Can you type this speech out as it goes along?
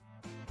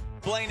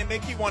Blaine and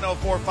Mickey,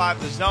 104.5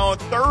 The Zone.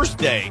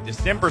 Thursday,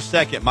 December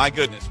 2nd. My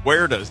goodness,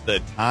 where does the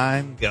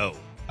time go?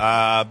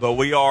 But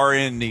we are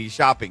in the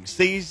shopping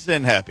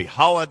season. Happy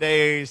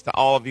holidays to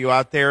all of you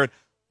out there.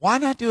 Why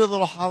not do a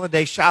little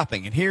holiday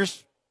shopping? And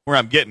here's where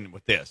I'm getting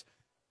with this.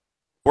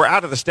 We're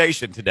out of the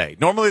station today.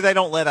 Normally, they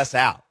don't let us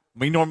out.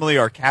 We normally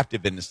are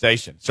captive in the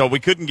station. So we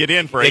couldn't get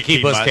in for 18 months. They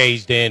keep us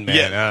caged in,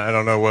 man. Yeah. I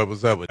don't know what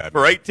was up with that.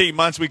 For 18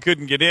 months, we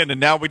couldn't get in, and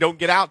now we don't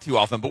get out too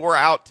often. But we're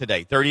out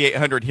today.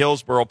 3800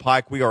 Hillsboro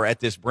Pike. We are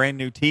at this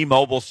brand-new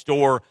T-Mobile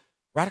store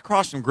right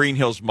across from Green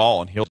Hills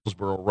Mall on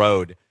Hillsboro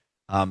Road.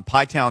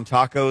 Pie-Town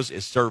Tacos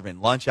is serving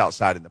lunch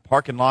outside in the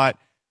parking lot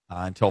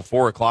until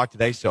 4 o'clock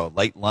today, so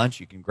late lunch.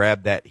 You can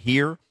grab that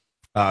here.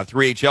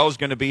 3HL is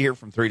going to be here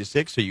from 3 to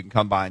 6, so you can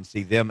come by and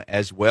see them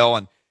as well.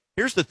 And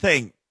here's the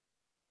thing.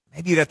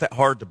 Maybe you got that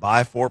hard to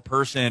buy for a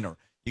person, or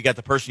you got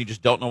the person you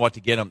just don't know what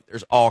to get them.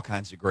 There's all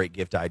kinds of great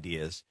gift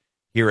ideas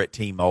here at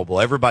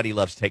T-Mobile. Everybody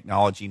loves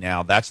technology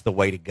now. That's the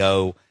way to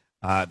go.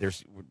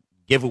 There's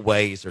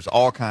giveaways. There's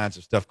all kinds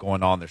of stuff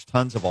going on. There's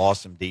tons of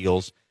awesome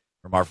deals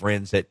from our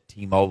friends at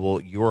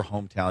T-Mobile, your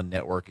hometown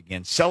network.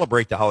 Again,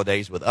 celebrate the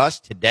holidays with us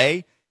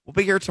today. We'll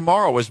be here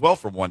tomorrow as well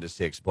from 1 to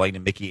 6. Blaine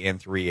and Mickey and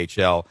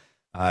 3HL.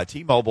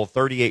 T-Mobile,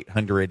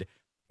 3800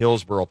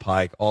 Hillsboro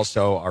Pike.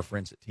 Also, our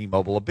friends at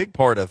T-Mobile, a big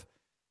part of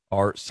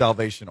our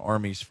Salvation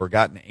Army's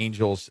Forgotten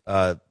Angels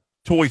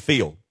toy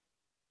field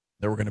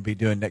that we're going to be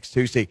doing next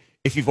Tuesday.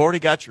 If you've already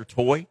got your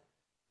toy,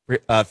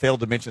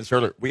 failed to mention this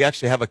earlier, we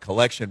actually have a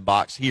collection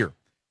box here.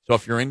 So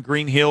if you're in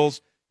Green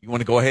Hills, you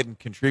want to go ahead and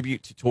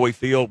contribute to Toy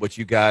Field, which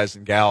you guys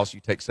and gals, you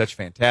take such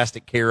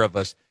fantastic care of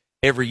us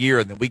every year,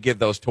 and then we give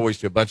those toys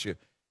to a bunch of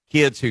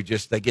kids who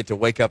just, they get to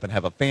wake up and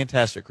have a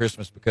fantastic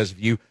Christmas because of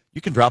you. You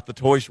can drop the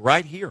toys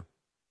right here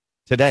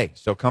today.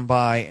 So come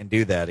by and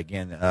do that.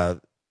 Again,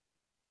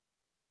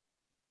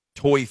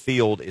 Toy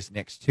Field is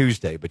next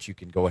Tuesday, but you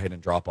can go ahead and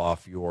drop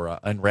off your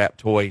unwrapped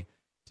toy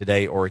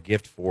today or a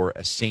gift for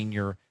a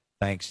senior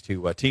thanks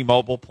to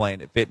T-Mobile,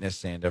 Planet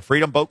Fitness, and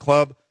Freedom Boat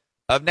Club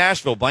of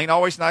Nashville. Blaine,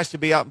 always nice to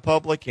be out in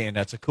public, and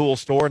it's a cool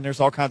store, and there's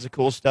all kinds of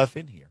cool stuff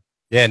in here.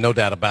 Yeah, no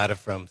doubt about it.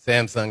 From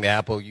Samsung to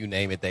Apple, you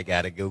name it, they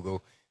got it.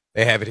 Google,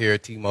 they have it here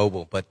at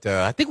T-Mobile. But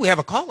I think we have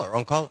a caller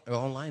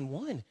on line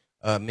one,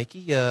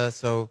 Mickey.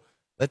 So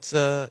let's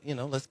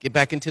get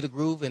back into the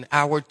groove in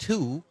hour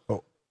two.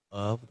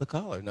 Of the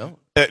caller, no.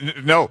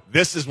 No,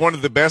 this is one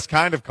of the best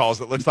kind of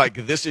calls. It looks like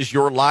this is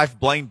your life,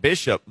 Blaine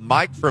Bishop.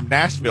 Mike from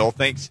Nashville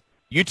thinks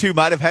you two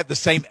might have had the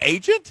same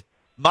agent.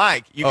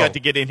 Mike, you got to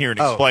get in here and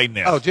explain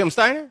this. Oh, Jim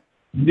Steiner?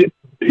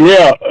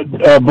 Yeah,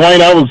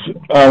 Blaine, I was,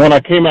 when I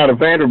came out of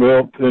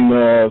Vanderbilt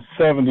in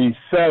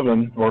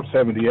 77 or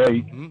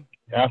 78,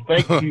 I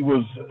think he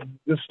was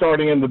just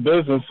starting in the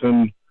business,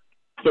 and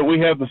so we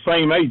had the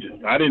same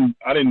agent. I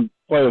didn't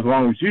play as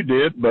long as you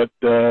did, but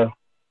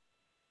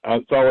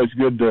it's always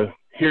good to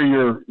hear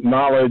your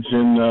knowledge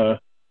and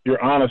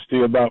your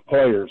honesty about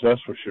players,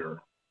 that's for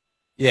sure.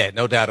 Yeah,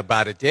 no doubt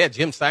about it. Yeah,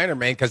 Jim Steiner,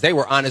 man, because they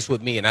were honest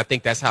with me, and I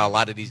think that's how a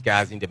lot of these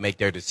guys need to make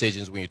their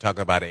decisions when you're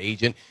talking about an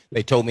agent.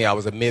 They told me I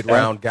was a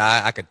mid-round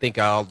guy. I could think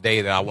all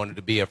day that I wanted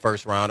to be a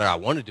first-rounder. I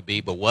wanted to be,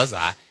 but was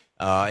I?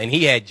 And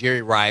he had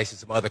Jerry Rice and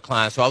some other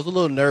clients, so I was a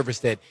little nervous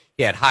that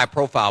he had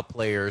high-profile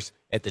players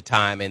at the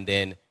time, and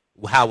then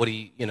how would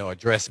he,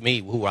 address me,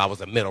 who I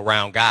was a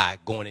middle-round guy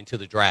going into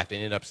the draft and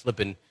ended up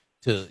slipping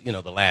to,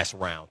 the last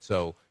round.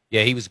 So,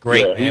 yeah, he was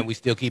great, man. We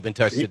still keep in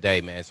touch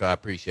today, man, so I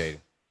appreciate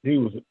it. He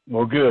was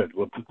good.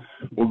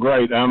 Well,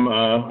 great.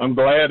 I'm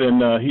glad,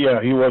 and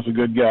he was a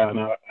good guy, and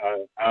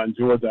I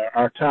enjoyed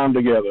our time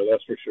together.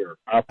 That's for sure.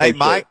 Hey,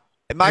 Mike.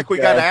 Mike, we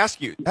got to ask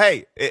you.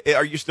 Hey,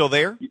 are you still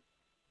there?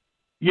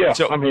 Yeah,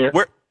 I'm here.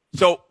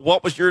 So,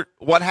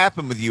 what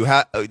happened with you?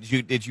 How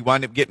did you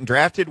wind up getting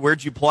drafted?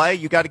 Where'd you play?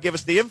 You got to give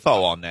us the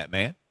info on that,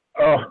 man.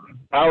 I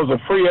was a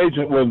free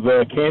agent with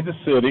Kansas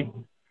City.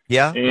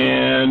 Yeah,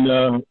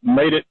 and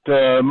made it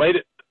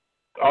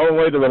all the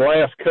way to the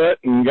last cut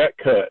and got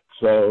cut.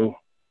 So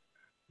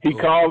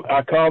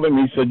I called him.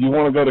 He said, "You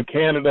want to go to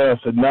Canada?"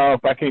 I said, "No,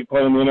 if I can't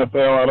play in the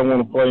NFL, I don't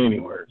want to play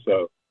anywhere."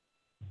 So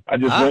I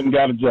just went and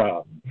got a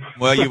job.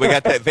 Well, we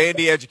got that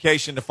Vandy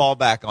education to fall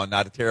back on.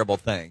 Not a terrible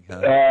thing.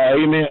 Huh?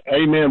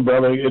 Amen,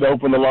 brother. It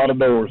opened a lot of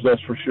doors,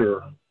 that's for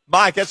sure.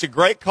 Mike, that's a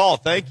great call.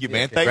 Thank you,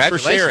 man. Thanks for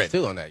sharing.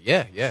 Too on that.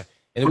 Yeah.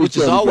 And which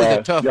is always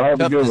a tough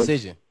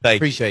decision.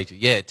 Appreciate you.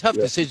 Yeah, tough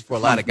decision for a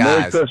lot of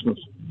guys. Merry Christmas.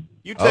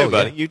 You too,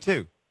 buddy. You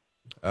too.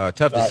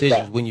 Tough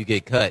decisions when you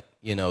get cut,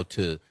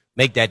 to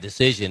make that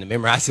decision.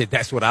 Remember, I said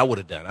that's what I would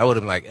have done. I would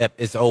have been like,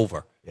 it's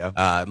over.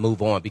 Yeah.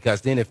 Move on. Because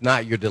then if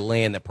not, you're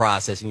delaying the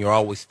process, and you're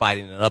always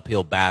fighting an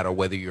uphill battle,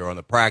 whether you're on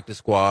the practice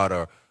squad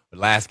or the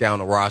last guy on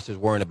the roster is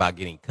worrying about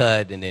getting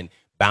cut and then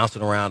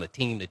bouncing around a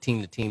team to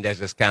team to team. That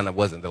just kind of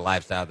wasn't the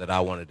lifestyle that I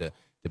wanted to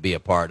be a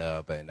part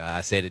of. And I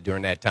said it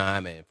during that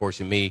time, and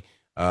fortunately me,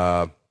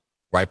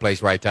 right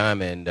place, right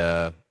time, and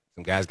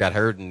some guys got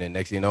hurt, and then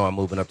next thing you know, I'm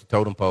moving up the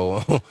totem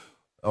pole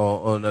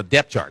on a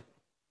depth chart.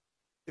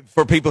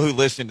 For people who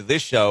listen to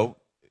this show,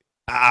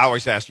 I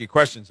always ask you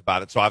questions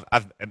about it, so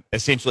I've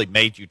essentially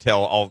made you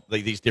tell all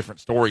these different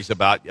stories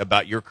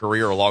about your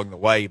career along the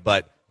way.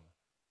 But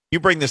you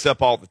bring this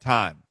up all the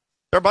time.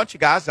 There are a bunch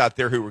of guys out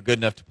there who were good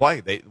enough to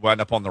play. They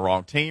wound up on the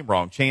wrong team,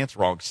 wrong chance,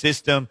 wrong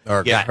system,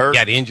 or get hurt,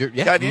 got injured.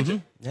 Yeah. Got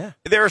injured. Yeah.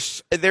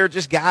 They're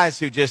just guys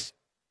who just,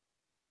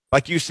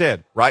 like you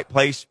said, right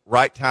place,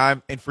 right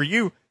time. And for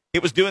you,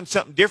 it was doing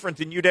something different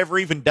than you'd ever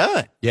even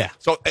done. Yeah.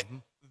 So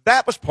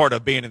that was part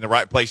of being in the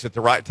right place at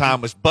the right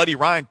time, was Buddy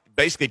Ryan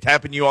basically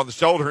tapping you on the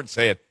shoulder and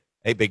saying,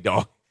 "Hey, big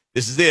dog,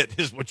 this is it.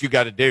 This is what you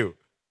got to do."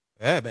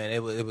 Yeah, man.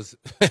 It was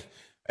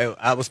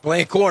I was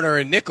playing corner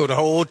and nickel the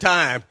whole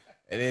time.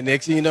 And then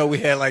next thing you know, we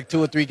had like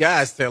 2 or 3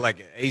 guys there,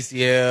 like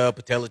ACL,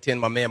 patella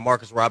tendon. My man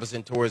Marcus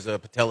Robinson tore his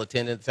patella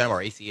tendon at the time,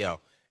 or ACL.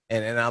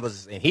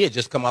 And he had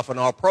just come off an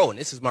All-Pro, and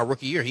this is my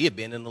rookie year. He had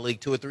been in the league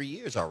 2 or 3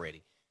 years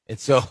already. And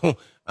so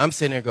I'm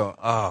sitting there going,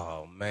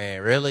 "Oh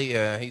man, really?"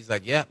 He's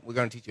like, "Yeah, we're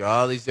going to teach you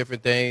all these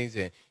different things,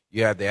 and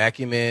you have the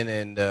acumen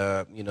and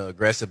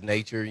aggressive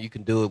nature. You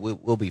can do it.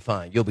 We'll be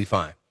fine. You'll be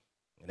fine."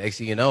 And next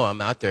thing you know,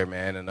 I'm out there,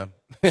 man, and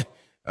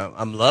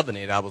I'm loving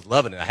it. I was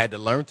loving it. I had to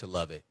learn to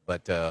love it,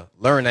 but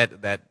learn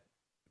that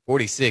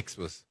 46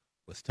 was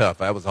tough.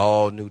 That was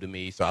all new to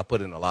me, so I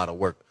put in a lot of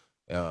work.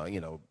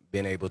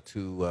 Being able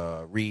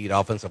to read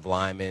offensive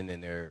linemen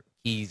and their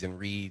keys and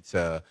reads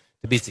to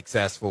be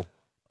successful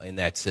in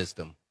that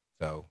system.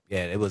 So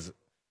yeah, it was.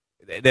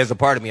 There's a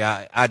part of me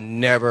I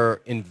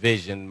never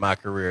envisioned my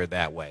career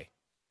that way,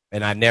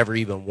 and I never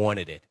even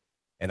wanted it.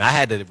 And I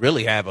had to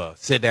really have a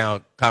sit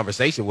down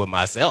conversation with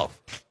myself.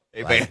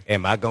 Hey, like,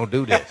 am I gonna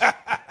do this?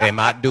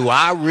 Do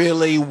I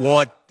really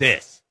want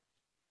this?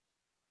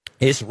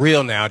 It's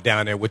real now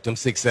down there with them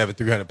 6'7",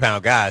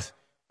 300-pound guys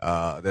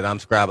that I'm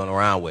scrabbling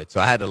around with.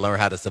 So I had to learn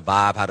how to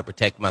survive, how to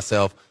protect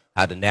myself,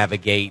 how to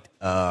navigate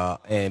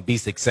and be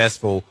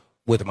successful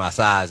with my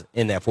size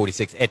in that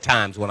 46 at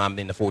times when I'm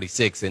in the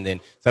 46. And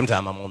then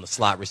sometimes I'm on the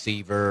slot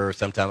receiver.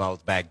 Sometimes I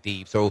was back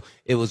deep. So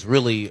it was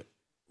really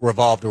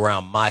revolved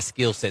around my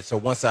skill set. So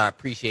once I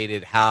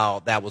appreciated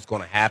how that was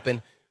going to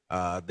happen,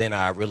 then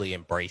I really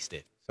embraced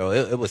it. So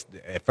it was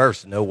at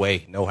first, no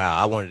way, no how.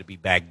 I wanted to be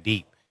back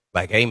deep.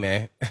 Like, hey,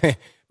 man,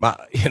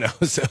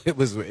 so it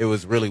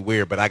was really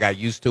weird, but I got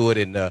used to it.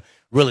 And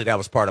really that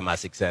was part of my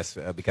success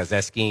because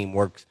that scheme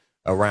works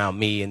around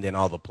me and then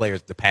all the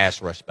players, the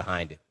pass rush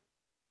behind it.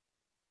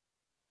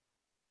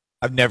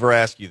 I've never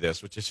asked you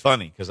this, which is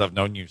funny because I've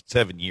known you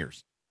 7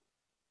 years.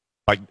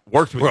 Like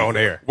worked with We're you, on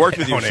air. Worked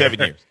with you On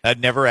 7 air. years. I'd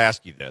never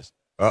asked you this.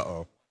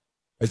 Uh-oh.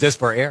 Is this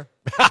for air?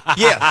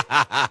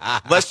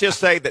 Yeah. Let's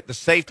just say that the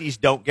safeties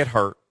don't get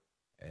hurt.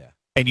 Yeah.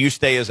 And you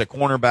stay as a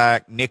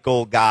cornerback,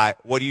 nickel guy.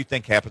 What do you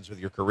think happens with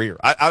your career?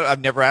 I've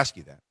never asked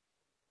you that.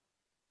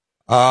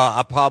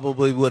 I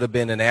probably would have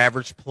been an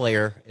average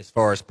player as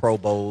far as Pro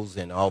Bowls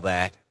and all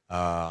that.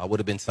 I would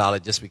have been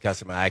solid just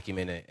because of my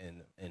acumen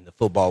in the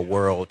football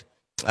world.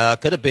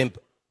 Could have been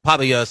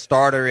probably a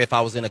starter if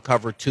I was in a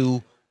cover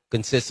 2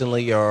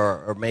 consistently,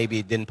 or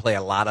maybe didn't play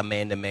a lot of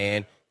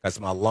man-to-man because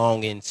my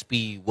long end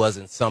speed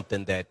wasn't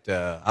something that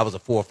I was a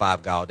 4 or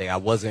 5 guy all day. I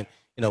wasn't,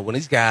 when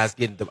these guys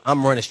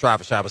I'm running stride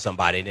for stride with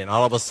somebody, and then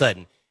all of a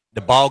sudden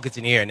the ball gets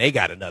in the air and they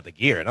got another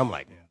gear, and I'm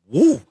like,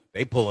 woo,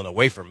 they pulling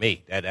away from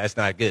me. That's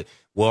not good.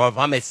 Well, if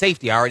I'm at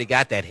safety, I already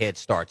got that head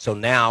start, so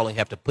now I only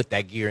have to put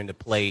that gear into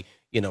play,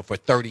 for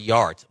 30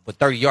 yards. For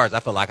 30 yards, I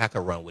feel like I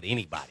could run with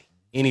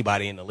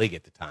anybody in the league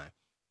at the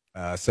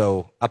time.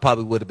 So I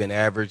probably would have been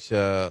average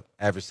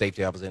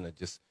safety. I was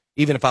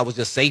even if I was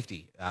just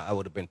safety, I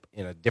would have been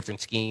in a different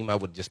scheme. I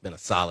would have just been a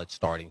solid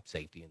starting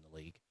safety in the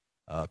league.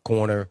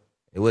 Corner,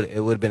 it would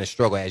have been a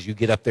struggle as you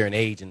get up there in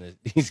age and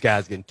these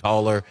guys getting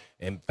taller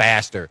and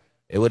faster.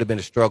 It would have been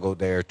a struggle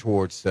there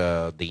towards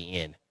the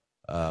end.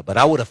 But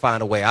I would have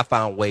found a way. I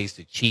found ways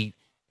to cheat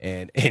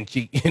and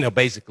cheat.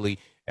 Basically,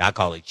 I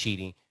call it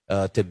cheating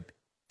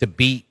to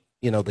beat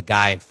the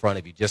guy in front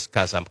of you just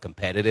because I'm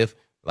competitive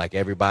like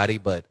everybody,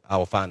 but I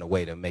will find a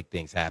way to make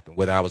things happen.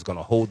 Whether I was going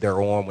to hold their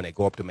arm when they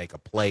go up to make a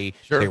play,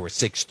 sure. They were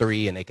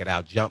 6'3" and they could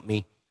out-jump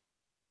me.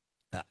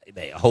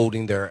 They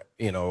holding their,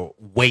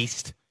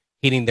 waist,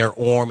 hitting their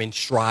arm in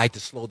stride to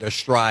slow their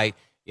stride,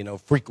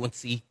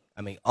 frequency.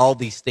 I mean, all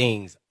these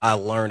things I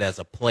learned as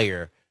a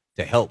player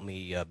to help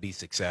me be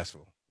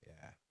successful. Yeah.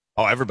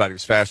 Oh, everybody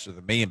was faster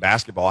than me in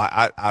basketball.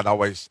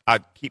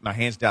 I'd keep my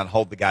hands down and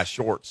hold the guy's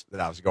shorts that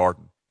I was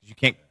guarding. You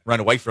can't run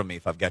away from me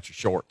if I've got your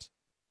shorts.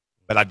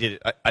 But I did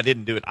it. I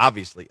didn't do it.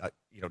 Obviously,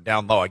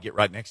 down low, I get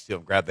right next to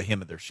them, grab the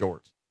hem of their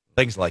shorts,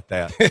 things like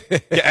that.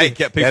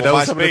 Kept people those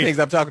my are some of the speed. things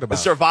I'm talking about.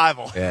 The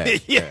survival. Yeah,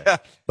 Yeah.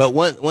 But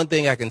one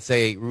thing I can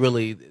say,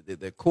 really,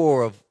 the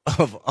core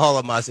of all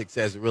of my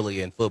success,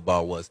 really in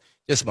football, was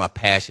just my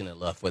passion and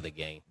love for the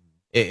game.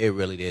 It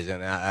really is,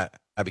 and I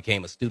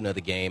became a student of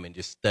the game and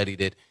just studied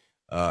it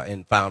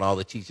and found all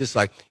the cheats. Just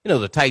like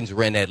the Titans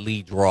ran that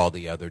lead draw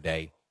the other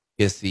day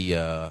against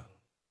the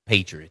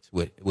Patriots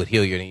with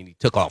Hilliard, and he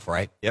took off,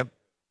 right? Yep.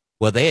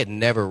 Well, they had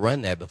never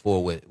run that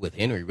before with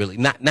Henry, really.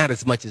 Not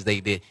as much as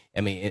they did.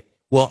 I mean,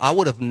 I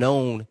would have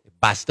known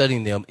by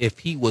studying them if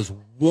he was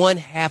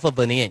 1/2 of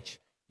an inch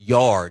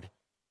yard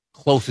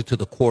closer to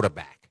the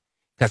quarterback.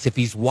 Because if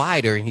he's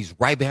wider and he's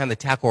right behind the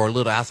tackle or a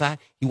little outside,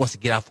 he wants to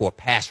get out for a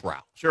pass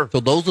route. Sure. So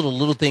those are the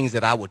little things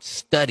that I would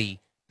study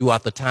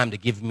throughout the time to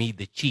give me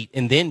the cheat.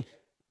 And then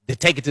to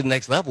take it to the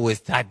next level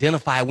is to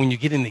identify when you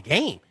get in the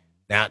game.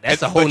 Now,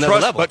 that's a whole nother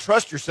level. But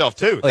trust yourself,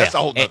 too. That's a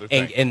whole nother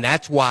thing. And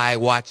that's why I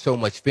watch so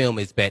much film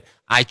is that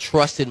I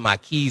trusted my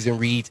keys and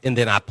reads, and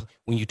then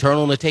when you turn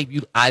on the tape,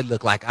 I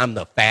look like I'm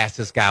the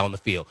fastest guy on the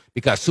field.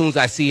 Because as soon as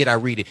I see it, I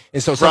read it.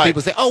 And so some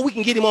people say, oh, we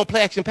can get him on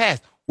play action pass.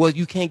 Well,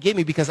 you can't get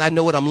me because I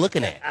know what I'm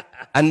looking at.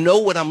 I know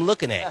what I'm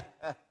looking at.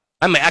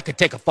 I mean, I could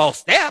take a false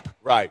step.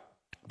 Right.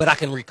 But I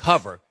can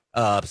recover.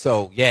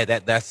 So, yeah,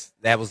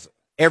 that was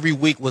every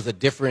week was a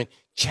different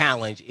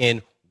challenge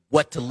in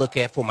what to look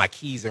at for my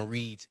keys and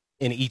reads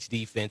in each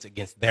defense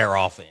against their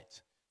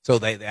offense. So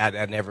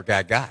I never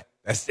got.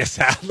 That's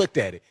how I looked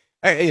at it.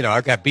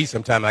 I got beat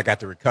sometime. I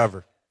got to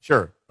recover.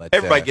 Sure. But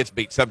everybody gets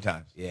beat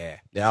sometimes. Yeah.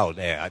 No,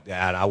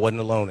 I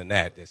wasn't alone in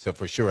that. So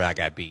for sure I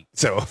got beat.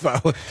 So,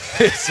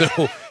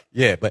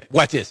 yeah, but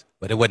watch this.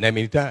 But it wasn't that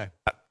many times.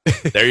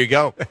 There you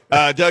go.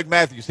 Doug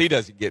Mathews, he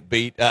doesn't get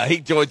beat. He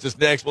joins us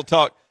next. We'll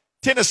talk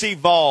Tennessee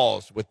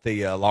Vols with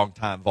the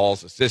longtime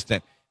Vols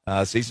assistant.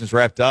 Season's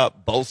wrapped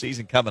up. Bowl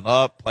season coming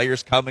up.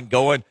 Players coming,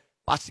 going.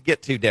 Lots to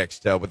get to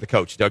next with the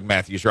coach, Doug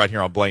Mathews, right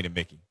here on Blaine and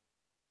Mickey.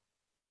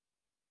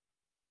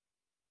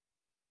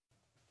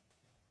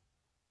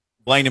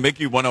 Blaine and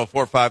Mickey,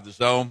 104.5 The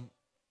Zone.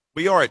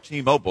 We are at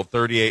T-Mobile,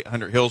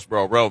 3800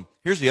 Hillsborough Road.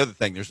 Here's the other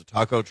thing. There's a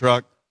taco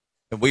truck,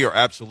 and we are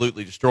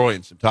absolutely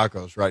destroying some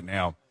tacos right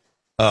now.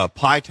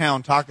 Pie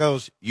Town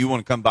Tacos, you want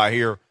to come by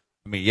here.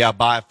 I mean, yeah,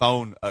 buy a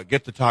phone.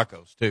 Get the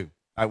tacos, too.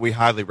 We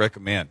highly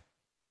recommend.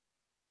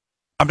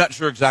 I'm not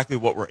sure exactly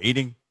what we're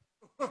eating.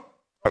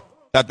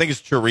 I think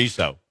it's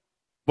chorizo.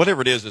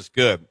 Whatever it is, it's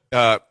good.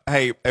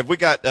 Hey, have we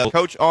got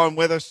Coach on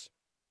with us?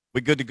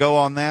 We good to go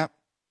on that?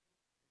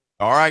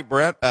 All right,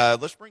 Brett.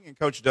 Let's bring in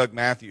Coach Doug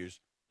Mathews.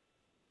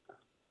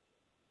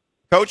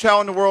 Coach, how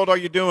in the world are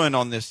you doing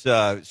on this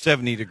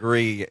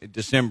 70-degree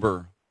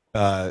December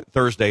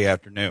Thursday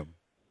afternoon?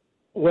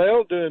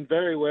 Well, doing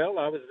very well.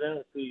 I was down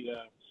at the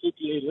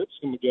CPA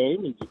Lipscomb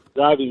game and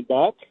driving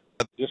back,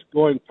 just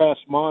going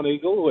past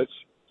Monteagle, which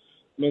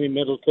many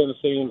Middle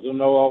Tennesseans will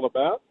know all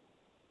about.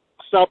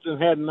 Stopped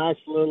and had a nice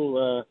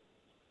little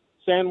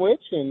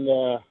sandwich and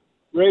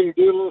ready to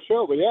do a little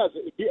show. But, yeah,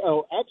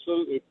 it's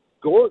absolutely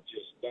gorgeous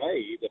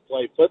day to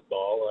play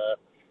football.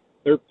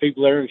 There are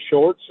people there in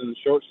shorts and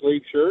short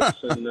sleeve shirts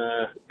and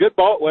good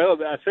ball. Well,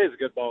 I say it's a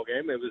good ball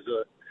game. It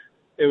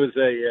was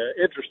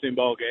a interesting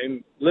ball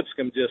game.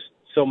 Lipscomb just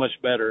so much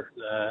better,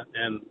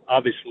 and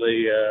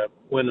obviously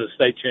winning the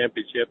state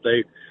championship.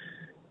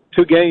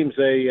 Two games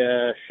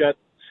they shut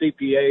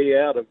CPA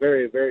out, a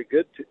very, very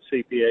good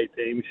CPA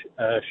team,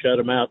 shut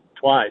them out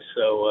twice.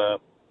 So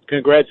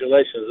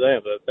congratulations to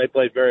them. They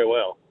played very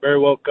well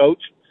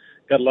coached,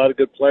 got a lot of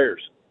good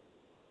players.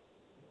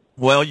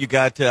 Well, you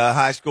got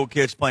high school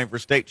kids playing for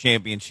state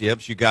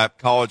championships. You got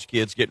college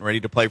kids getting ready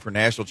to play for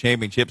national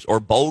championships or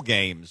bowl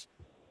games,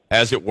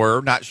 as it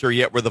were. Not sure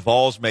yet where the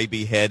Vols may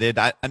be headed.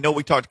 I know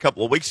we talked a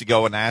couple of weeks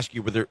ago and I asked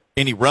you, were there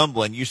any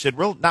rumbling? You said,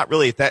 well, not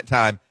really at that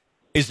time.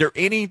 Is there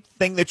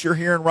anything that you're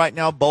hearing right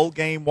now, bowl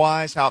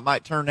game-wise, how it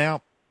might turn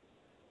out?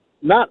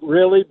 Not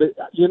really, but,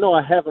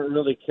 I haven't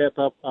really kept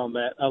up on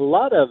that. A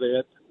lot of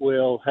it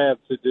will have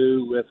to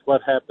do with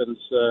what happens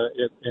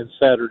in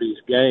Saturday's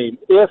game.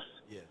 If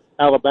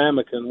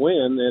Alabama can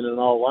win, then in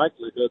all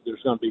likelihood there's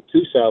going to be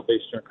two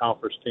Southeastern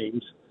Conference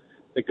teams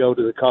that go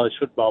to the college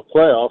football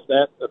playoff.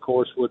 That, of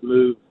course, would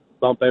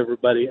bump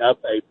everybody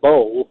up a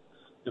bowl.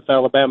 If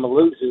Alabama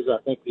loses,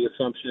 I think the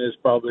assumption is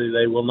probably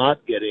they will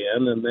not get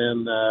in, and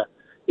then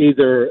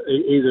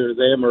either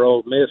them or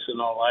Ole Miss in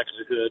all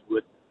likelihood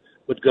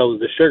would go to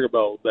the Sugar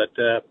Bowl. But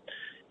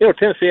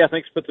Tennessee, I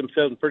think, has put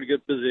themselves in pretty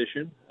good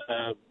position.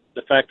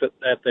 The fact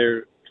that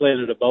they're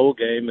playing at a bowl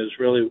game is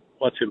really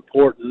what's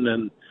important,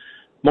 and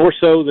more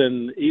so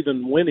than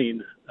even winning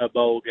a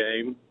bowl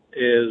game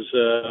is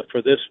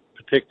for this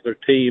particular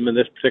team and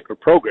this particular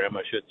program,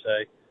 I should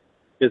say,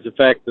 is the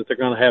fact that they're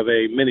going to have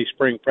a mini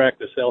spring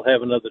practice. They'll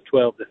have another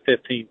 12 to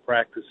 15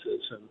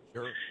 practices. And,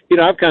 sure.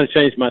 I've kind of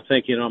changed my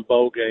thinking on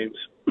bowl games.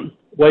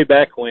 Way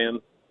back when,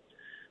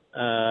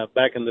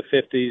 back in the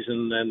 50s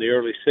and then the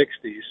early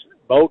 60s,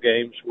 bowl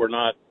games were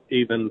not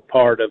even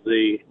part of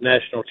the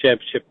national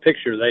championship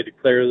picture. They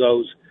declare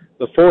those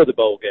before the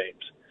bowl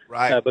games.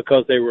 Right.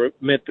 Because they were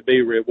meant to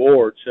be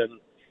rewards. And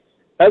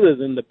other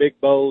than the big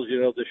bowls,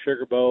 the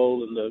Sugar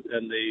Bowl and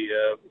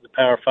the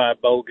Power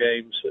 5 bowl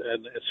games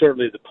and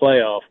certainly the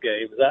playoff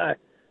games,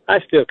 I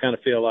still kind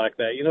of feel like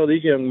that.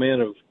 These young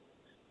men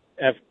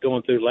after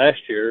going through last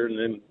year and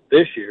then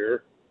this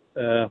year,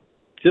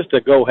 just to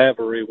go have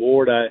a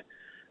reward.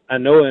 I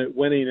know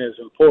winning is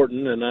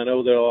important, and I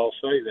know they'll all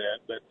say that,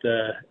 but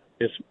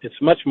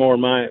it's much more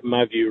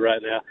my view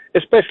right now,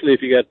 especially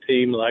if you got a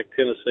team like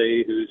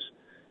Tennessee who's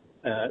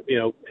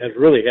has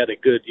really had a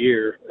good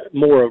year,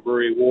 more of a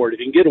reward.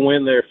 If you can get a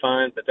win there,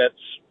 fine, but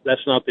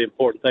that's not the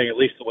important thing, at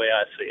least the way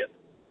I see it.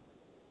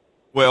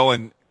 Well,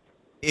 and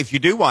if you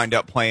do wind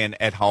up playing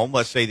at home,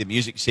 let's say the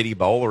Music City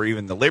Bowl or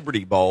even the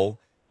Liberty Bowl,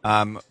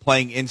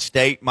 playing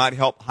in-state might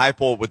help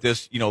Heupel with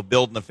this,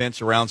 building a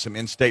fence around some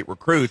in-state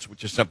recruits,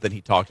 which is something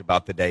he talked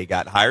about the day he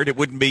got hired. It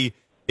wouldn't be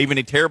even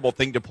a terrible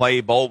thing to play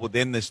a bowl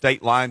within the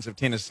state lines of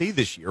Tennessee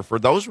this year for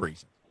those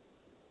reasons.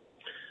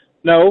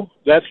 No,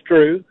 that's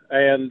true.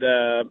 And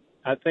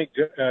I think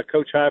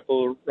Coach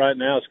Heupel right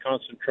now is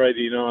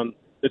concentrating on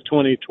the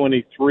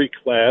 2023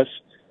 class,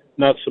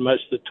 not so much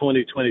the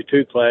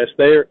 2022 class.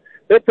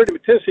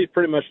 Tennessee's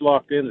pretty much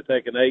locked in to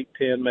take an 8,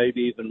 10,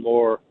 maybe even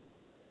more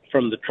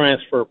from the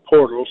transfer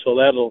portal, so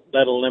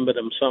that'll limit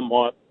them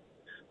somewhat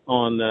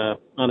on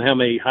how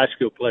many high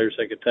school players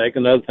they could take.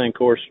 Another thing, of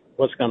course,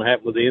 what's going to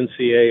happen with the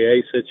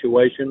NCAA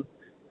situation,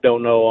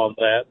 don't know on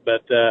that.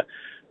 But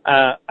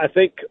I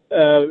think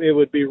it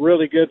would be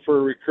really good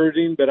for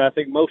recruiting, but I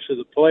think most of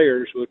the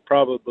players would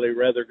probably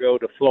rather go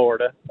to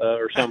Florida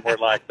or somewhere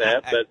like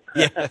that. But,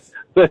 yes.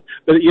 but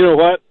you know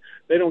what?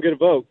 They don't get a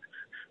vote.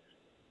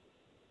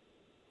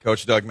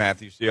 Coach Doug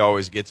Mathews, he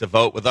always gets a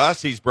vote with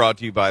us. He's brought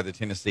to you by the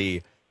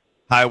Tennessee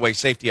Highway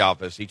Safety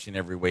Office each and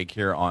every week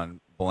here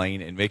on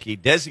Blaine and Mickey.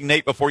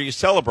 Designate before you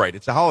celebrate.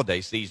 It's a holiday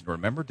season,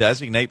 remember?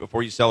 Designate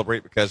before you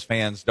celebrate because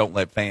fans don't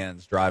let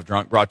fans drive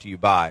drunk. Brought to you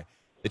by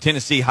the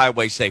Tennessee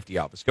Highway Safety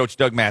Office. Coach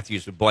Doug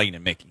Mathews with Blaine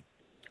and Mickey.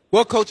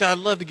 Well, Coach, I'd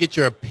love to get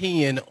your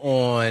opinion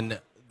on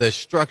the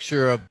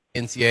structure of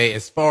NCAA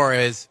as far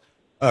as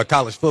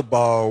college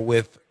football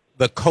with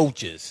the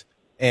coaches.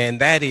 And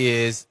that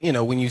is,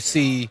 when you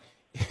see –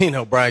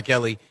 Brian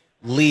Kelly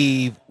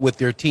leave with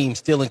their team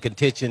still in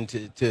contention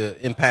to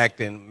impact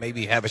and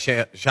maybe have a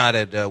shot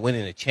at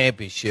winning a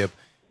championship.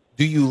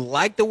 Do you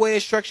like the way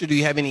it's structured? Do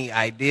you have any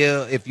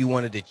idea if you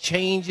wanted to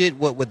change it?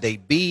 What would they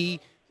be?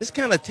 Just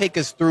kind of take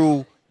us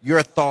through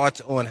your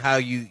thoughts on how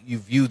you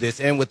view this.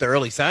 And with the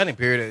early signing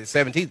period at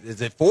 17th, does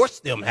it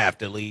force them have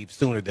to leave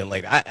sooner than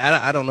later?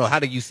 I don't know. How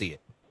do you see it?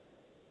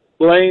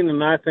 Blaine,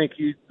 and I think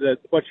that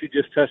what you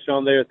just touched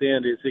on there at the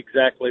end is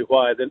exactly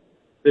why. The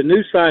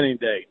new signing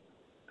date,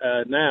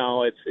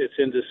 now it's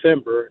in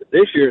December.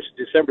 This year it's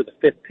December the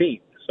 15th.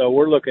 So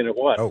we're looking at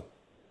what?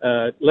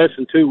 Less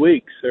than 2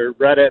 weeks, or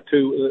right at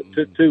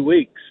 2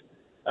 weeks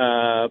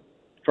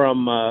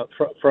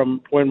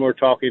from when we're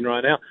talking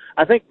right now.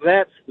 I think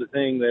that's the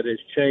thing that has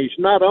changed.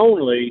 Not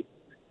only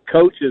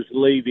coaches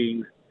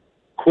leaving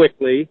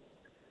quickly,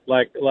 and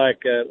that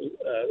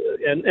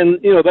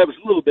was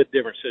a little bit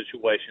different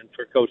situation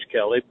for Coach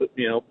Kelly,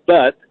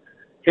 but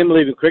him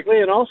leaving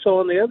quickly, and also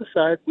on the other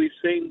side, we've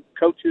seen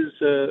coaches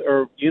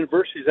or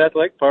universities,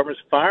 athletic departments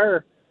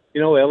fire,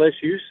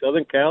 LSU,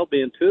 Southern Cal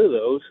being two of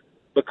those,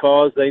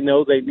 because they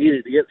know they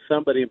needed to get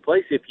somebody in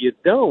place. If you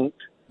don't,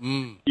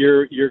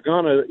 you're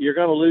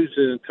gonna lose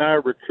an entire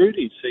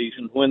recruiting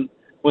season. When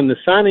the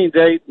signing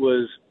date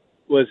was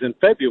in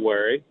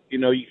February,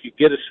 you could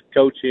get a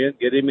coach in,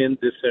 get him in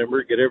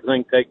December, get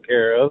everything taken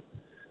care of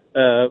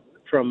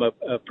from a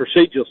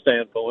procedural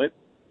standpoint,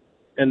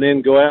 and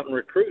then go out and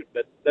recruit.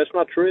 But that's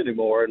not true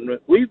anymore. And I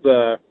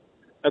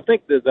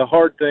think that the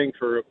hard thing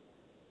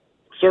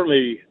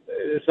certainly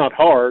it's not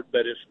hard,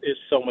 but it's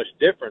so much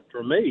different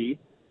for me,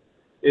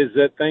 is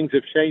that things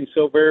have changed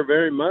so very,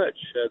 very much.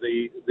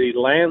 The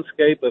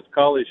landscape of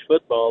college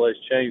football has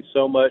changed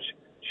so much,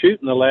 in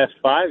the last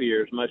 5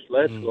 years, much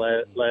less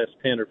the last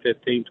 10 or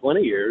 15,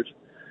 20 years.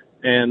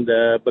 And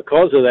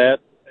because of that,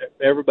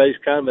 everybody's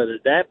kind of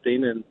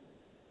adapting. And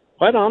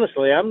quite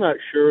honestly, I'm not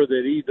sure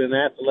that even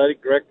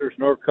athletic directors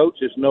nor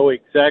coaches know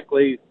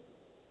exactly,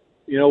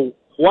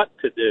 what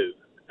to do.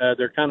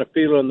 They're kind of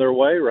feeling their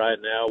way right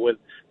now with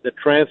the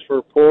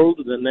transfer portal,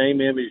 the name,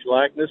 image,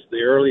 likeness,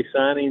 the early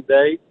signing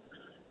date.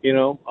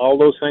 All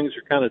those things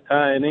are kind of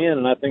tying in,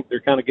 and I think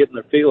they're kind of getting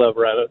their feel of it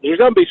right. There's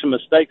going to be some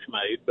mistakes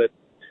made, but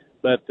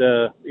in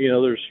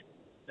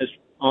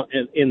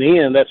the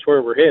end, that's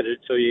where we're headed.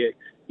 So you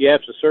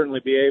have to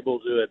certainly be able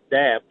to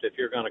adapt if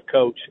you're going to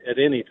coach at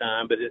any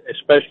time, but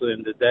especially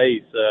in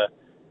today's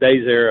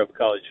era of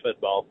college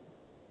football.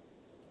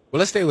 Well,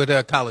 let's stay with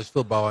college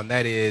football, and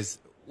that is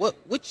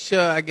which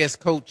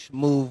coach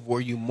move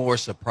were you more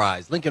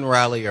surprised, Lincoln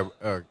Riley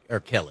or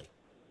Kelly?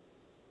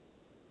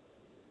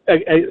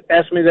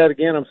 Ask me that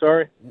again. I'm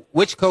sorry.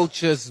 Which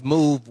coach's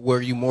move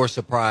were you more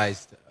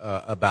surprised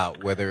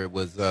about, whether it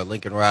was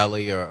Lincoln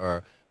Riley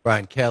or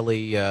Brian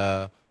Kelly,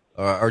 or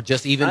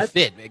just even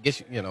fit? I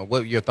guess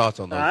what are your thoughts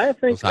on those? I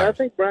think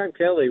Brian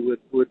Kelly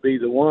would be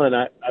the one.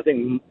 I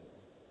think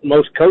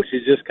most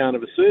coaches just kind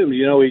of assumed.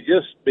 He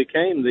just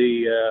became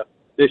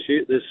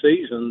this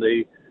season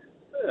the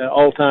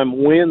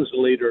all-time wins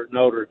leader at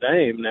Notre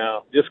Dame.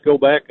 Now, just go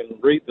back and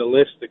read the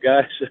list of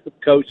guys who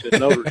coached at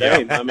Notre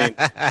Dame. I mean,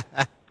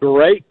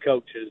 great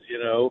coaches,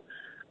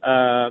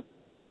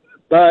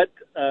 But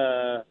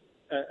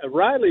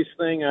Riley's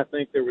thing, I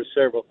think there were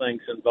several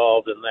things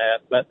involved in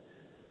that. But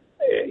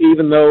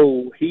even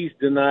though he's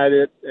denied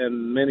it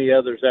and many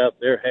others out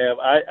there have,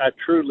 I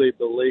truly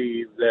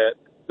believe that,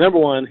 number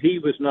one, he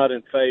was not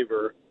in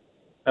favor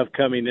of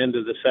coming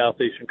into the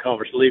Southeastern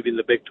Conference, leaving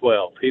the Big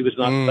 12. He was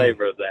not in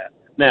favor of that.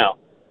 Now,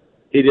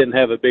 he didn't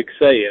have a big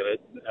say in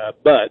it,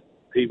 but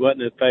he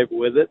wasn't in favor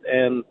with it,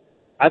 and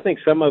I think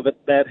some of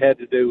that had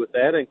to do with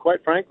that. And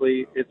quite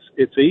frankly,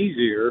 it's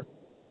easier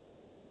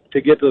to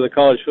get to the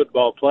college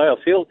football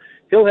playoffs.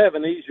 He'll have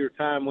an easier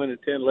time winning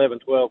 10, 11,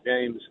 12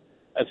 games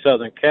at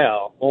Southern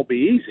Cal. Won't be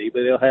easy,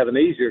 but he'll have an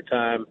easier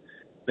time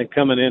than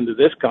coming into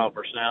this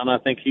conference now. And I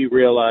think he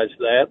realized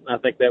that, and I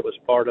think that was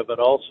part of it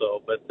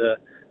also. But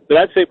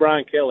I'd say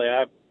Brian Kelly.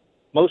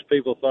 Most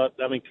people thought.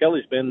 I mean,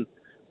 Kelly's been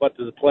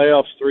to the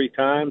playoffs 3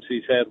 times.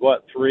 He's had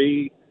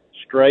 3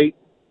 straight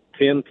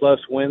 10+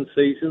 win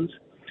seasons.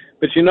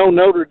 But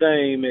Notre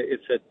Dame,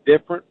 it's a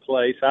different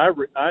place.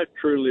 I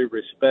truly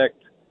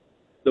respect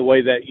the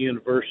way that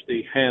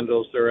university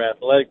handles their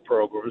athletic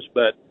programs,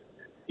 but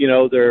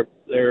they're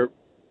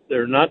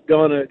not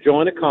going to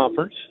join a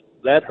conference.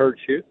 That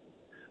hurts you.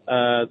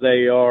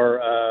 They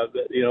are,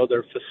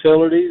 their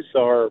facilities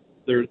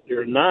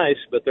they're nice,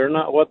 but they're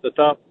not what the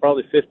top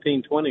probably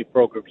 15, 20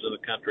 programs in the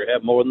country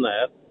have. More than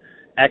that.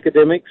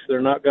 Academics, they're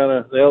not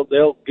gonna.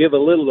 They'll give a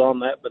little on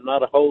that, but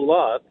not a whole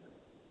lot.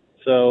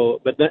 So,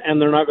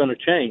 and they're not going to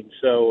change.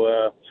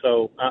 So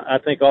I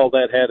think all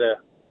that had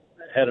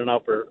an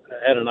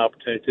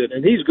opportunity to it.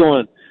 And he's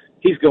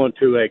going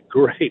to a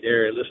great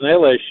area. Listen,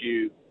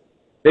 LSU,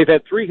 they've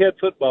had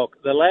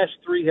the last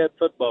 3 head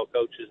football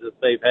coaches that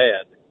they've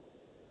had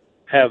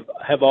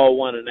have all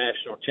won a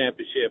national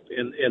championship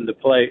in the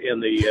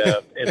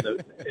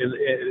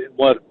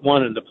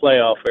one in the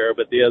playoff era,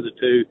 but the other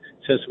 2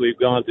 since we've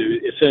gone through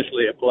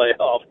essentially a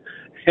playoff.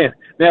 And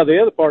now the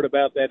other part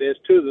about that is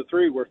 2 of the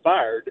 3 were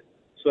fired,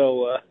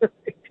 so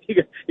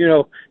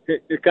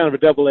it's kind of a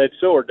double-edged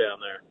sword down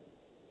there.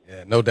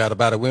 Yeah, no doubt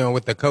about it. We're on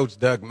with the coach,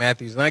 Doug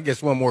Mathews, and I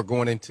guess one more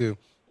going into,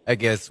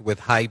 with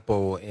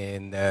Hypo,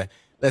 and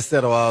let's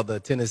settle all the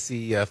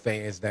Tennessee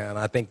fans down.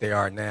 I think they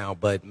are now,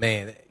 but,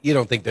 man, you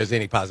don't think there's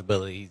any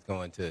possibility he's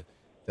going to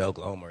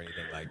Oklahoma or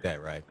anything like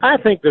that, right? I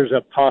think there's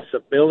a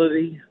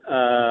possibility.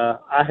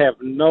 I have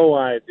no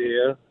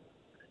idea.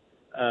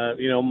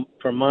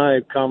 From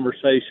my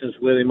conversations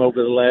with him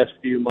over the last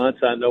few months,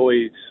 I know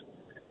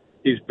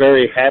he's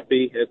very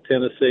happy at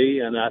Tennessee,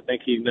 and I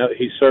think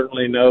he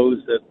certainly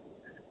knows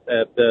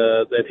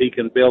that he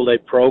can build a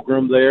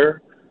program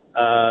there.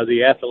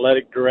 The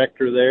athletic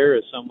director there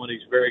is someone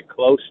he's very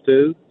close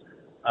to.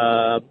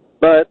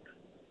 But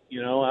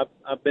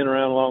I've been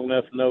around long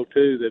enough to know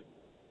too that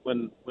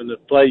when the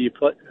place you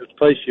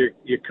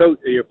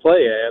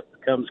play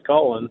at comes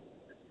calling,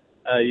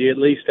 you at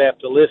least have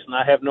to listen.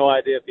 I have no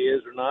idea if he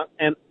is or not.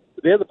 And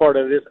the other part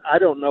of it is I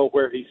don't know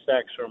where he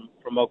stacks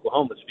from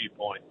Oklahoma's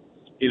viewpoint.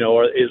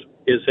 Or is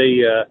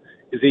he?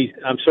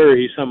 I'm sure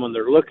he's someone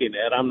they're looking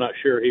at. I'm not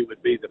sure he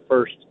would be the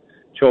first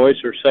choice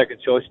or second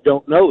choice.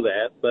 Don't know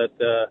that, but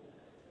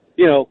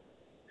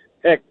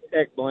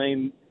heck,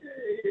 Blaine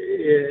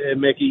and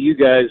Mickey, you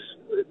guys,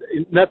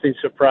 nothing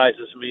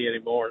surprises me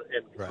anymore.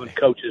 And when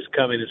coaches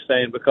coming and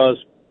staying,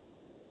 because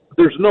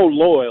there's no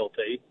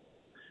loyalty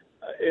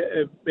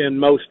in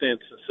most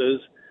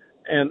instances,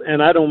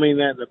 and I don't mean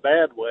that in a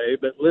bad way.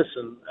 But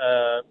listen,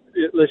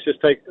 let's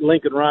just take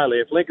Lincoln Riley.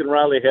 If Lincoln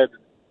Riley had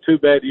 2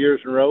 bad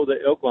years in a row,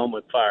 that Oklahoma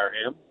would fire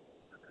him.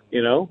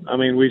 I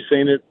mean, we've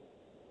seen it.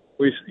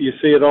 You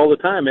see it all the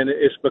time, and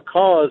it's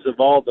because of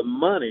all the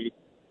money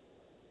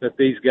that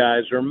these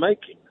guys are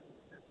making.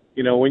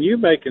 When you're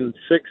making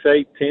 6,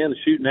 8, 10,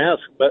 shooting out,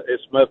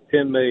 it's about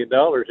 $10 million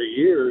a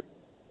year.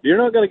 You're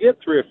not going to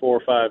get 3 or 4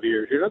 or 5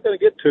 years. You're not going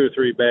to get 2 or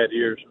 3 bad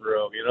years in a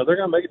row. They're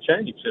going to make a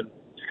change, and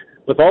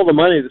with all the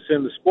money that's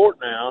in the sport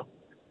now,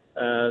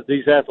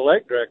 these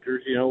athletic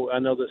directors, I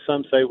know that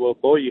some say, well,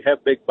 boy, you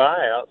have big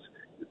buyouts.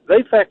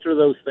 They factor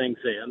those things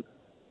in,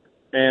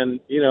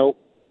 and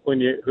when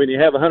you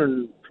have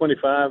 125,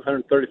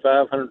 135,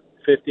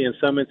 150, in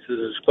some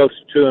instances close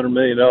to $200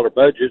 million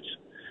budgets,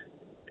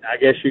 I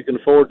guess you can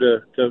afford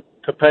to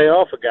pay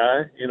off a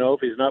guy, if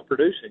he's not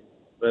producing.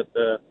 But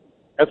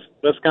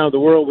that's kind of the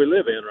world we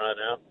live in right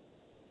now.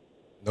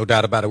 No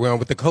doubt about it. We're on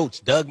with the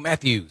coach, Doug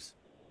Mathews.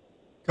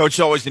 Coach, it's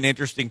always an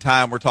interesting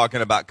time. We're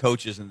talking about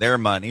coaches and their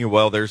money.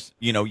 Well, there's,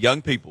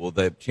 young people,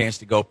 the chance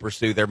to go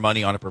pursue their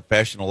money on a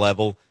professional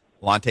level.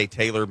 Lante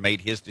Taylor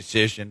made his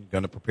decision,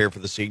 going to prepare for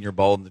the Senior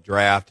Bowl in the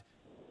draft.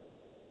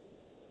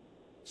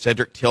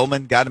 Cedric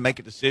Tillman got to make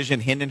a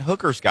decision. Hendon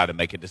Hooker's got to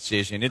make a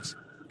decision. It's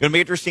going to be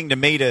interesting to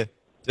me to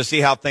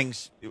see how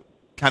things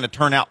kind of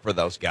turn out for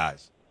those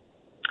guys.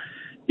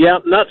 Yeah,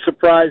 not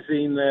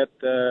surprising that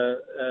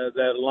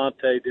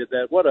Lante did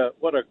that. What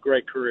a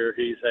great career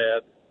he's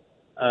had.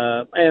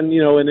 And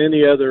in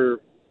any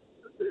other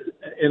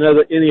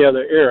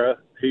era,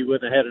 he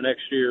wouldn't have had an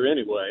extra year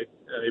anyway.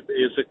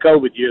 It's a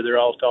COVID year they're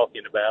all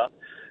talking about.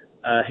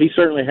 He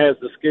certainly has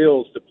the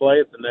skills to play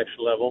at the next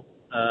level,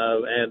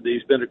 and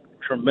he's been a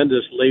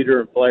tremendous leader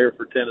and player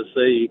for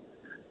Tennessee.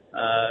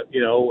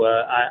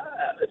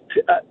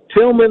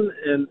 Tillman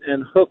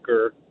and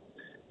Hooker,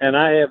 and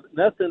I have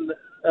nothing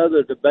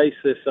other to base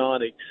this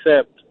on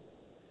except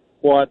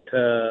what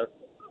I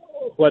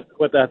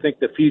think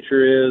the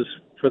future is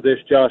for this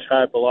Josh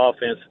Heupel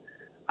offense.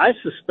 I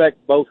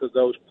suspect both of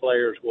those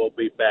players will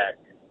be back.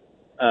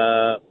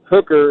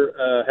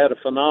 Hooker had a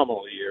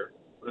phenomenal year.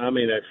 I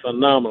mean, a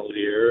phenomenal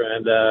year.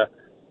 And,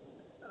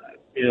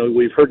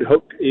 we've heard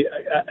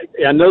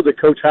I know that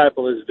Coach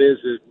Heupel has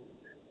visited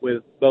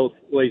with both.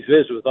 Well, he's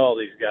visited with all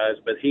these guys,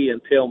 but he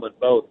and Tillman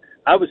both.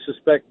 I would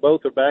suspect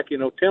both are back.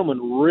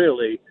 Tillman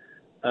really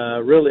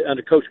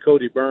under Coach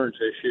Cody Burns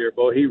this year,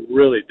 boy, he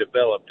really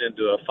developed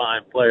into a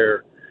fine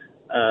player.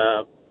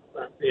 And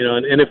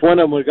if one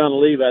of them was going to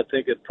leave, I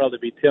think it'd probably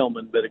be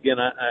Tillman. But again,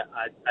 I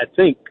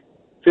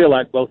feel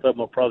like both of them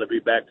will probably be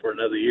back for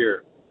another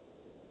year.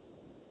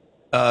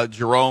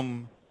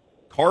 Jerome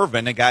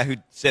Carvin, a guy who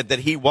said that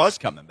he was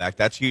coming back.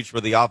 That's huge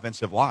for the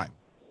offensive line.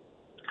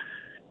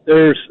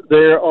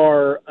 There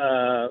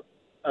are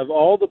of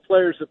all the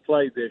players that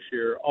played this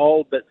year,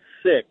 all but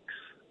 6,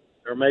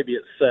 or maybe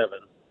it's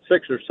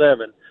 6 or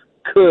 7,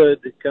 could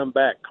come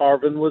back.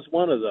 Carvin was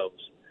one of those.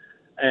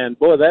 And,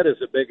 boy, that is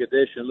a big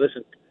addition.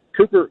 Listen,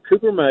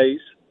 Cooper Mays,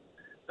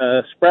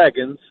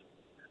 Spraggins,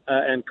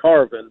 and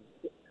Carvin,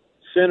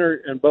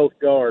 center and both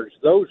guards,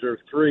 those are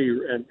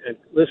 3. And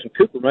listen,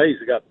 Cooper Mays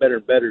got better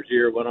and better as the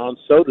year went on.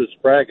 So does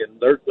Spraggins.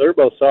 They're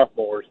both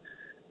sophomores.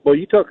 Well,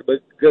 you talk about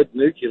good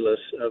nucleus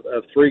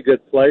of 3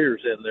 good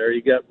players in there.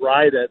 You got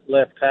Wright at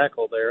left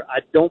tackle there. I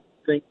don't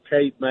think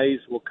Cade Mays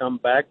will come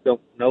back.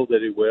 Don't know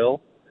that he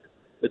will,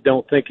 but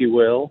don't think he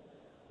will.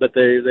 But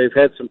they've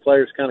had some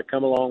players kind of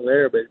come along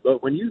there.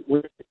 But when you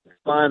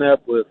line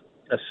up with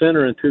a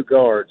center and 2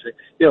 guards,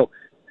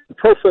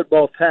 pro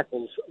football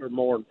tackles are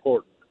more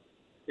important.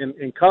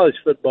 In college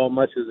football,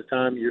 much of the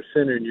time, your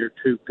center and your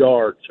 2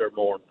 guards are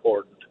more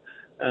important.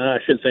 I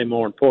shouldn't say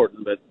more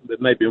important, but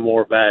maybe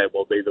more valuable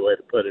would be the way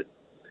to put it.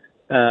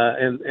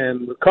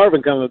 And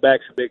Carvin coming back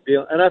is a big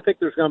deal. And I think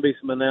there's going to be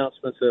some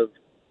announcements of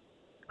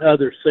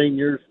other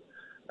seniors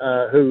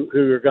who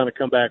are going to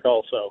come back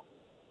also.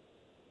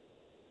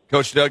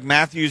 Coach Doug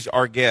Mathews,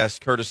 our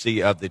guest,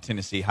 courtesy of the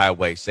Tennessee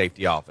Highway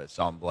Safety Office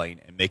on Blaine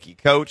and Mickey.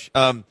 Coach,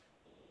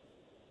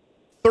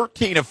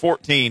 13 of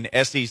 14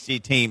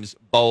 SEC teams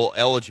bowl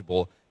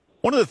eligible.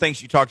 One of the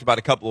things you talked about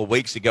a couple of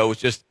weeks ago was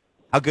just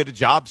how good a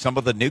job some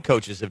of the new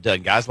coaches have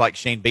done, guys like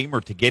Shane Beamer,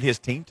 to get his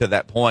team to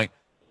that point.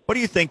 What do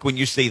you think when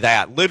you see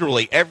that?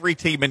 Literally every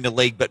team in the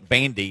league but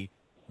Vandy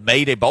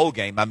made a bowl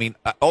game. I mean,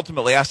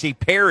 ultimately, I see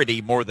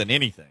parity more than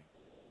anything.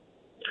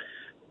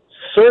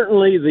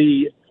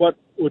 Certainly what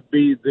would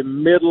be the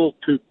middle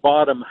to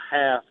bottom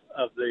half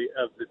of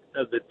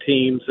the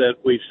teams that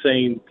we've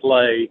seen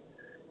play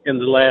in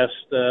the last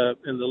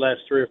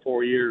 3 or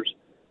 4 years,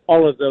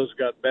 all of those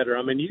got better.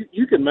 I mean,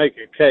 you can make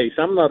a case.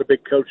 I'm not a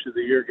big coach of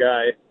the year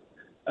guy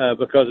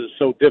because it's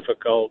so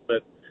difficult,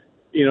 but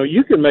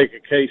you can make a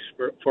case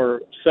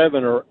for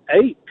 7 or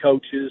 8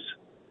 coaches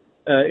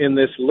in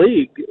this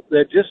league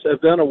that just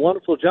have done a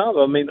wonderful job.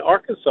 I mean,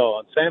 Arkansas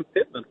and Sam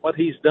Pittman, what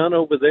he's done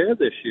over there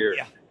this year,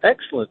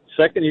 excellent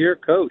second-year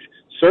coach.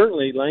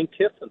 Certainly Lane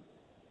Kiffin,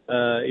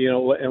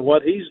 and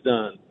what he's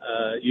done.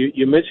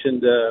 You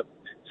mentioned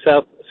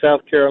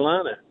South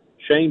Carolina.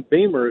 Shane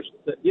Beamer,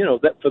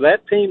 that for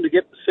that team to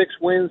get the 6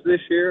 wins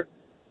this year,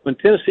 when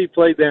Tennessee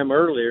played them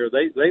earlier,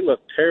 they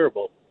looked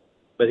terrible,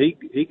 but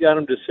he got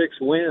them to 6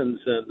 wins.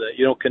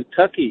 And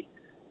Kentucky,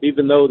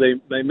 even though they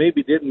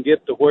maybe didn't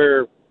get to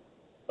where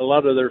a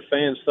lot of their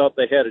fans thought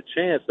they had a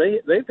chance,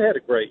 they've had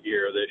a great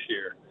year this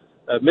year.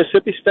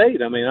 Mississippi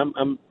State, I mean,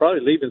 I'm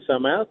probably leaving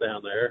some out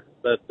down there,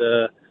 but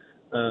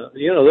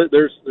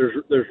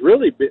there's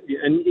really big,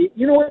 and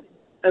you know what?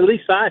 At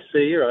least I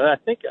see, or I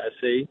think I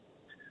see,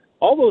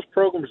 all those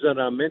programs that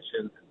I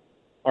mentioned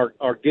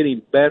are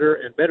getting better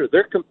and better.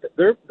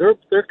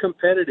 They're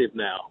competitive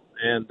now,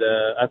 and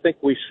I think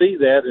we see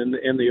that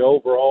in the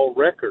overall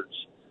records.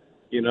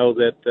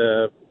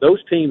 That those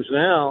teams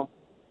now,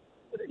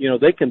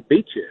 they can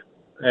beat you,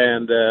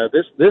 and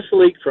this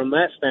league from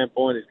that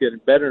standpoint is getting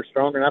better and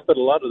stronger. And I put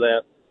a lot of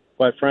that,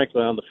 quite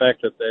frankly, on the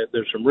fact that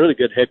there's some really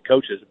good head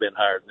coaches have been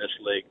hired in this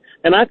league,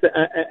 and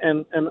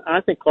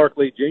I think Clark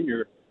Lee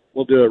Jr.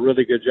 will do a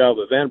really good job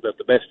of Vanderbilt,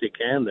 the best he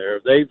can there.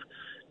 They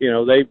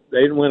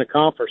didn't win a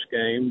conference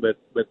game, but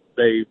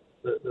they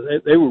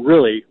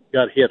really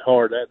got hit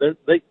hard.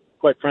 They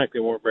quite frankly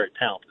weren't very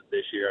talented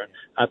this year.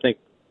 I think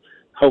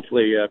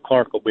hopefully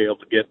Clark will be able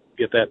to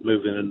get that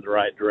moving in the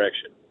right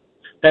direction.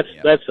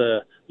 That's a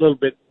little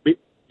bit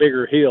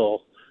bigger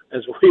hill,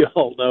 as we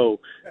all know.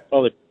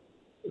 Probably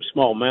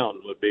small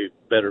mountain would be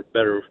better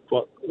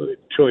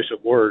choice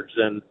of words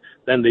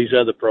than these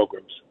other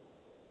programs.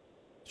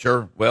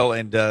 Sure. Well,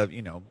 and, a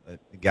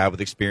guy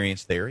with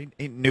experience there,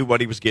 he knew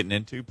what he was getting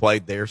into,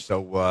 played there,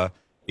 so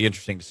be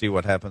interesting to see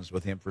what happens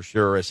with him for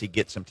sure as he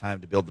gets some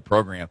time to build the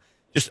program.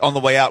 Just on the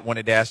way out,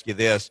 wanted to ask you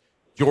this.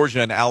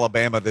 Georgia and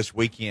Alabama this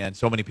weekend,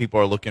 so many people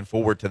are looking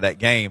forward to that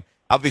game.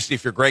 Obviously,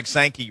 if you're Greg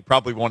Sankey, you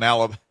probably want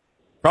Alabama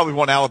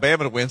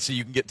to win so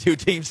you can get 2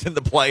 teams in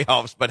the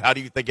playoffs, but how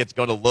do you think it's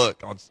going to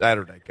look on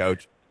Saturday,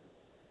 Coach?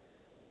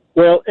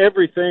 Well,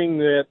 everything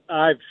that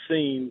I've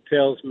seen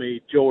tells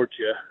me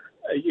Georgia.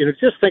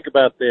 Just think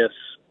about this.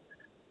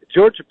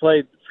 Georgia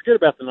played, forget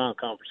about the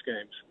non-conference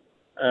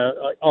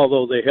games,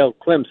 although they held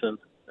Clemson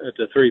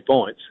to 3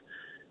 points.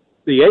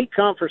 The 8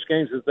 conference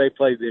games that they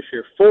played this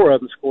year, 4 of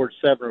them scored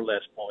 7 or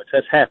less points.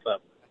 That's half of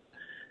them.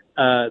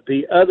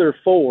 The other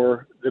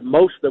four, the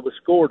most that was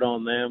scored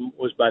on them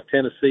was by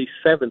Tennessee,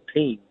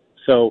 17.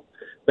 So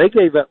they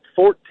gave up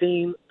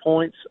 14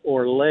 points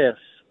or less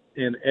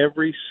in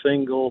every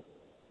single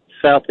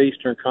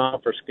Southeastern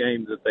Conference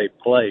game that they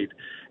played.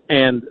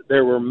 And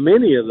there were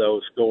many of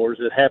those scores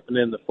that happened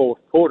in the fourth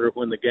quarter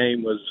when the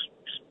game was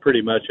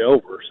pretty much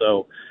over.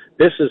 So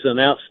this is an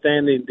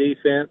outstanding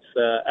defense.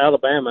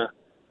 Alabama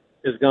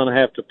is going to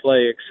have to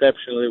play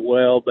exceptionally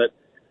well. But,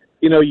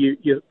 you know, you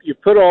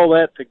put all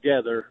that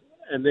together,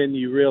 and then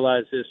you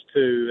realize this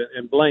too,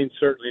 and Blaine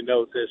certainly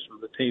knows this from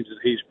the teams that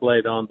he's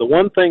played on. The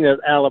one thing that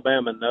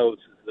Alabama knows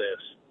is this.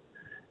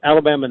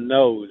 Alabama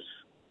knows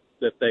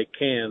that they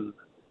can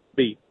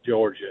beat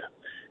Georgia.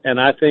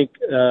 And I think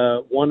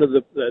one of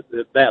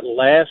that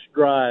last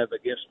drive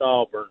against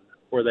Auburn,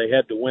 where they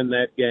had to win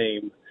that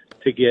game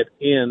to get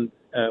in,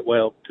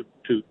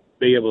 to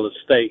be able to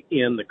stay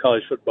in the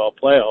college football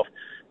playoff,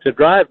 to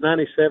drive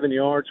 97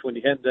 yards when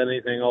you hadn't done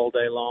anything all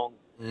day long,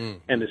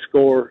 and to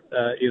score,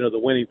 the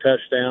winning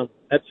touchdown,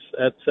 or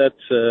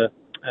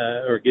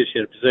gets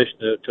you in a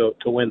position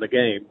to win the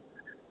game.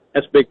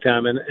 That's big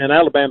time. And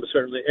Alabama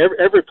certainly,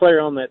 every player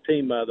on that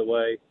team, by the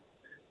way,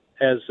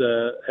 has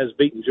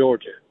beaten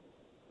Georgia.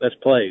 That's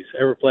plays.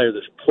 Every player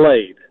that's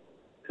played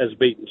has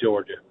beaten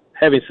Georgia.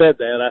 Having said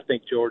that, I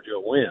think Georgia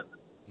will win.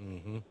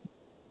 Mm-hmm.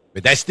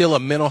 But that's still a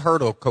mental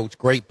hurdle, Coach.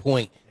 Great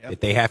point that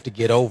they have to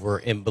get over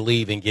and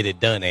believe and get it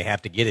done. They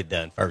have to get it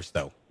done first,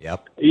 though.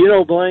 Yep. You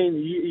know, Blaine,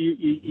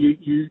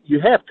 you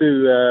have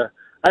to.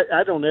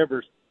 I don't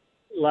ever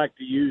like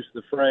to use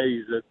the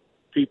phrase that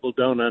people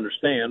don't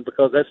understand,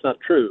 because that's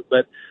not true.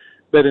 But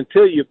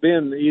until you've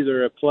been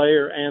either a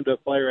player and a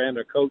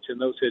coach in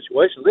those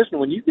situations, listen,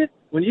 when you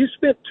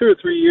spent 2 or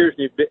 3 years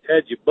and you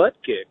had your butt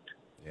kicked,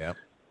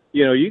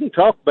 you know, you can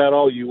talk about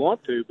all you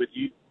want to, but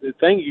the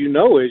thing you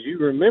know is you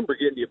remember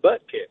getting your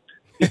butt kicked.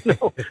 You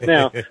know,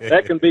 now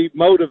that can be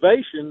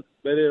motivation,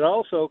 but it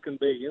also can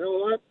be, you know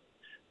what?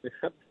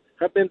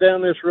 I've been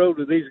down this road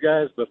with these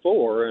guys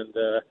before, and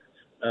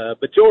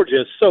but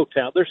Georgia is so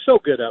talented. They're so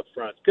good up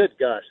front. Good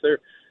gosh, their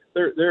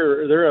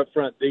up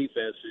front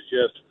defense is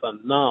just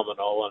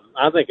phenomenal, and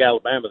I think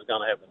Alabama's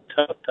going to have a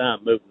tough time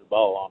moving the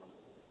ball on them.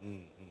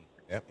 Mm-hmm.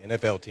 Yep,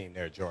 NFL team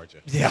there,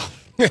 Georgia. Yeah.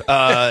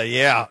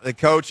 The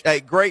coach.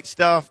 Hey, great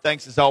stuff.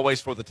 Thanks as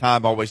always for the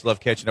time. Always love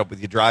catching up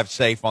with you. Drive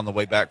safe on the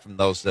way back from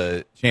those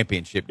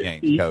championship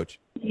games, Coach.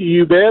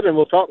 You bet, and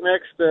we'll talk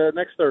next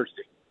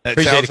Thursday. That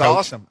Appreciate sounds it, Coach.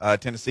 awesome.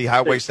 Tennessee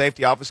Highway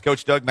Safety Office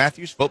Coach Doug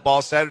Mathews.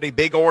 Football Saturday,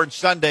 Big Orange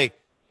Sunday. You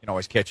can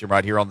always catch him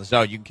right here on the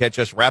Zone. You can catch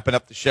us wrapping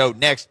up the show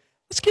next.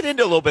 Let's get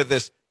into a little bit of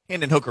this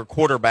Hendon Hooker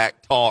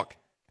quarterback talk.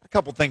 A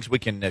couple things we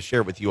can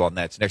share with you on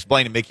that. It's next.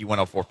 Blaine and Mickey,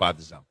 104.5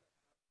 The Zone.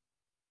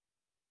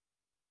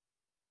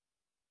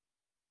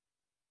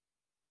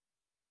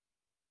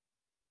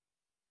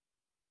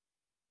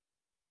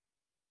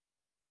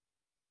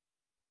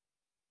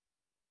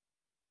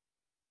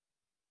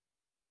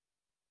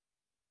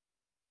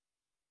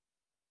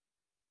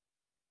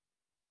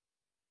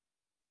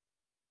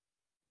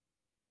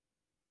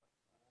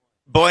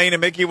 Blaine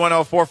and Mickey,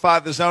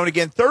 104.5 The Zone.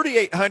 Again,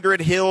 3800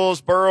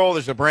 Hillsboro.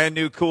 There's a brand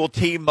new cool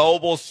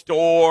T-Mobile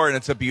store, and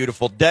it's a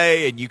beautiful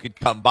day, and you could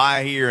come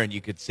by here, and you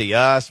could see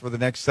us for the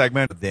next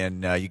segment. Then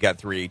you got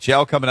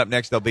 3HL coming up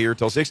next. They'll be here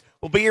till 6.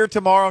 We'll be here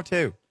tomorrow,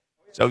 too.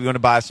 So if you want to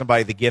buy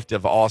somebody the gift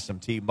of awesome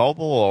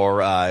T-Mobile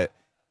or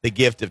the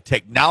gift of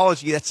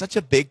technology, that's such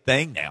a big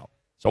thing now.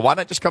 So why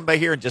not just come by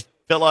here and just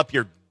fill up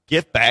your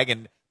gift bag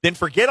and then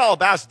forget all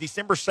about it. It's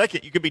December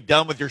 2nd. You could be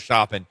done with your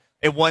shopping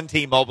at one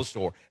T-Mobile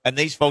store. And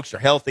these folks are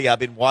healthy. I've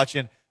been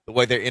watching the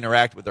way they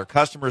interact with their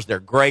customers. They're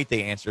great.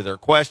 They answer their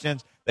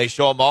questions. They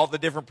show them all the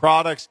different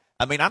products.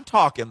 I mean, I'm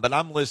talking, but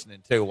I'm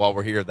listening too while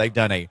we're here. They've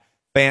done a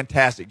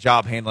fantastic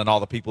job handling all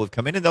the people who've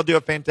come in, and they'll do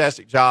a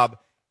fantastic job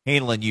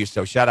handling you.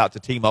 So shout out to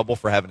T-Mobile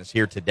for having us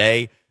here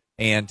today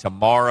and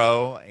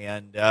tomorrow.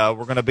 And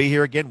we're going to be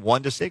here again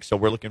 1 to 6. So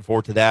we're looking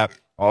forward to that.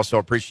 Also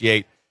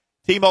appreciate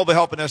T-Mobile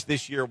helping us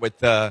this year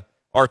with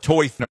our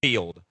toy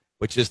field,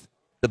 which is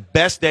the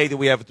best day that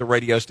we have at the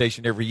radio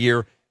station every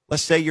year.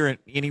 Let's say you're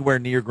anywhere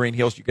near Green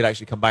Hills, you could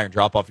actually come by and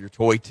drop off your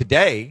toy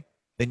today.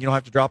 Then you don't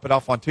have to drop it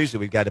off on Tuesday.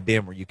 We've got a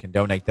bin where you can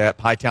donate that.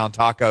 Pie Town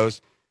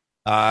Tacos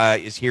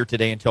is here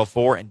today until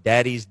 4, and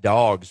Daddy's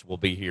Dogs will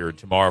be here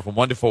tomorrow from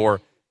 1 to 4.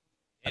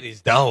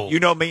 Daddy's Dogs. You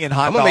know me and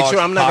hot I'm gonna dogs, make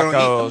sure I'm not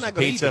tacos, gonna eat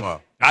pizza.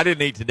 tomorrow. I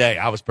didn't eat today.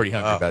 I was pretty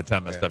hungry by the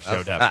time that stuff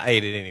showed up. I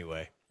ate it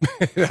anyway.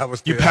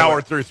 You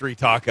powered through 3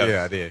 tacos.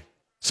 Yeah, I did.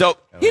 So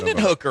Hendon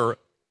Hooker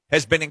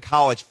has been in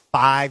college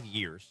 5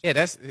 years. Yeah,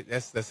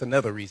 that's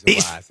another reason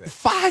why I said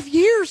 5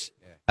 years.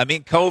 Yeah. I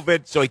mean,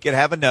 COVID, so he could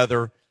have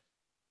another.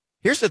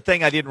 Here's the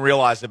thing I didn't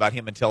realize about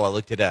him until I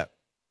looked it up.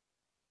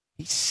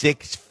 He's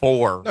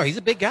 6'4". No, he's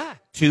a big guy.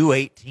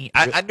 218.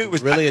 I knew it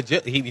was really.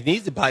 He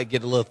needs to probably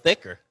get a little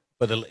thicker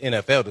for the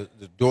NFL,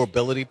 the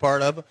durability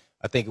part of it.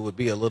 I think it would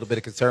be a little bit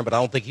of concern, but I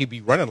don't think he'd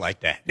be running like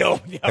that. No.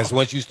 Because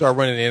once you start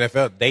running the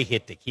NFL, they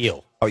hit the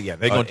kill. Oh yeah,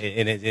 they're going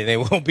and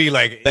it won't be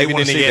like they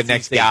want to see the SEC.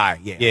 next guy.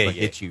 Yeah,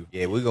 hit you.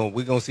 Yeah,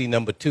 we're gonna see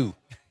number 2.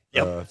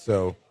 Yep.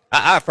 So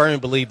I firmly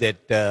believe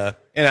that,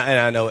 and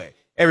I know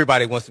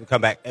everybody wants him to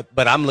come back,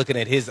 but I'm looking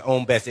at his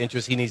own best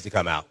interest. He needs to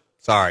come out.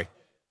 Sorry,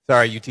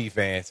 UT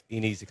fans. He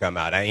needs to come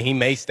out. He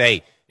may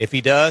stay. If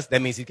he does,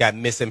 that means he's got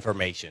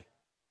misinformation.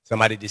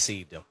 Somebody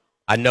deceived him.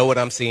 I know what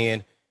I'm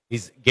seeing.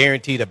 He's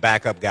guaranteed a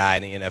backup guy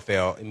in the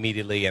NFL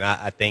immediately, and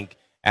I think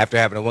after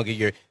having a 1 good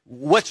year,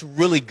 what's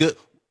really good,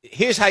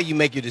 here's how you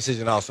make your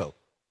decision also.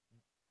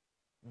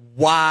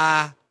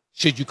 Why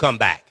should you come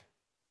back?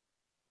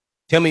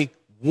 Tell me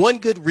one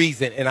good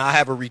reason, and I'll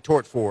have a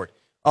retort for it.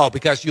 Oh,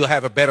 because you'll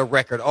have a better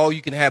record. Oh,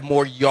 you can have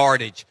more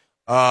yardage.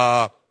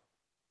 Oh,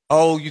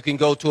 you can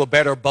go to a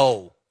better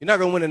bowl. You're not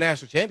going to win a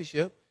national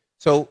championship.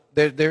 So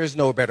there is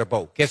no better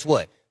bowl. Guess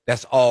what?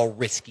 That's all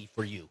risky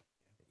for you.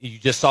 You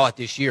just saw it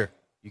this year.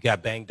 You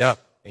got banged up,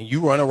 and you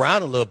run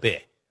around a little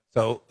bit.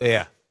 So,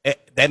 yeah,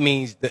 that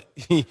means that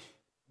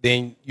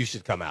then you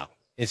should come out,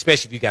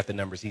 especially if you got the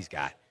numbers he's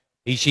got.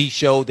 He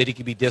showed that he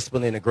can be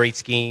disciplined in a great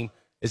scheme.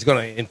 It's going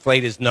to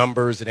inflate his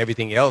numbers and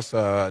everything else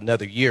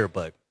another year,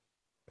 but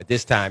at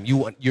this time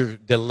you're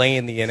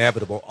delaying the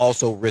inevitable,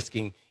 also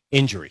risking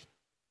injury.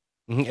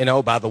 And,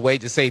 oh, by the way,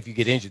 just say if you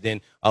get injured,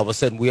 then all of a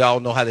sudden we all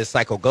know how this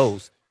cycle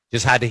goes.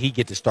 Just how did he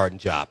get the starting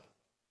job?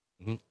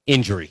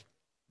 Injury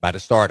by the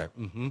starter.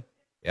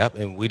 Yep,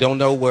 and we don't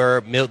know where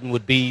Milton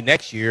would be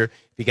next year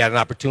if he got an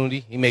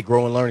opportunity. He may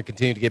grow and learn and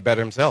continue to get better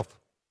himself.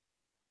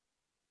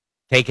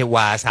 Take it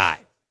wise high.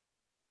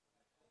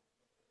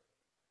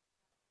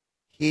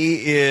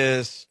 He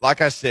is,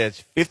 like I said, it's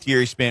fifth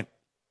year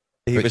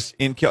he was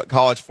in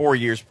college 4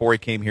 years before he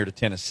came here to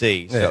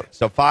Tennessee.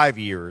 So 5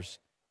 years.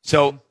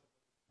 So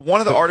one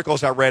of the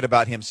articles I read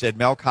about him said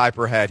Mel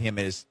Kiper had him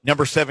as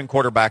number 7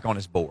 quarterback on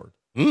his board.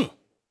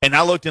 And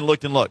I looked and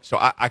looked and looked. So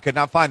I could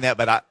not find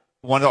that,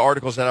 one of the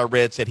articles that I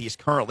read said he's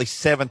currently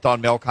 7th on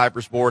Mel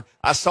Kiper's board.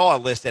 I saw a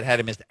list that had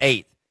him as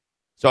 8th.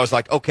 So I was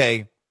like,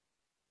 okay,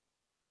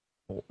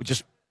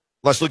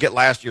 let's look at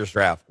last year's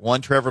draft.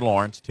 1, Trevor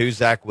Lawrence. 2,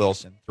 Zach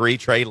Wilson. 3,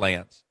 Trey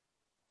Lance.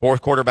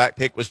 4th quarterback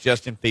pick was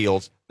Justin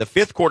Fields. The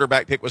 5th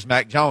quarterback pick was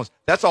Mac Jones.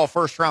 That's all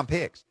first-round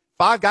picks.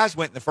 5 guys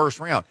went in the first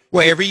round.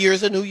 Well, every year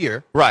is a new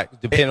year. Right.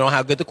 Depending on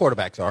how good the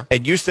quarterbacks are.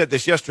 And you said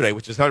this yesterday,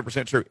 which is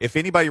 100% true. If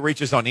anybody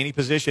reaches on any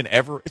position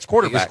ever, it's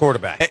quarterback. It's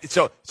quarterback.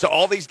 So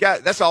all these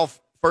guys, that's all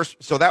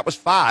first. So that was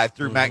 5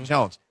 through Mac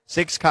Jones.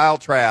 6, Kyle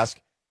Trask.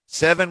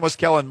 7 was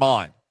Kellen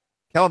Mond.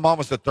 Kellen Mond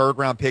was the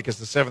 3rd-round pick as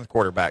the 7th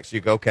quarterback. So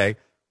you go, okay.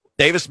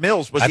 Davis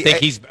Mills was I'm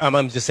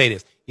going to just say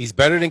this. He's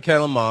better than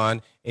Kellen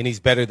Mond, and he's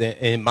better than,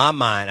 in my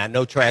mind, I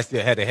know Trask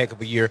had a heck of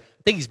a year.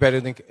 I think he's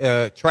better than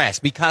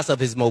Trask because of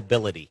his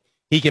mobility.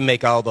 He can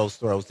make all those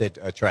throws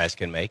that Trask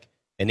can make,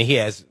 and he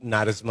has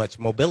not as much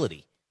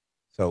mobility.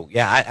 So,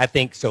 yeah, I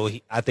think so.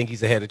 I think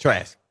he's ahead of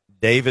Trask.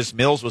 Davis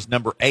Mills was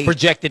number 8.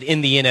 Projected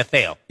in the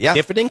NFL. Yeah.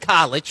 Different in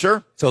college.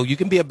 Sure. So you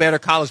can be a better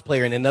college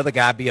player and another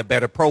guy be a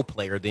better pro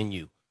player than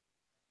you.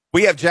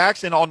 We have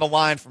Jackson on the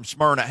line from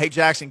Smyrna. Hey,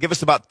 Jackson, give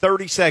us about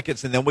 30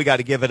 seconds, and then we got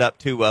to give it up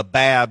to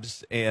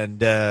Babs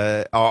and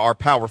our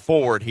power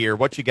forward here.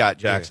 What you got,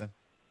 Jackson?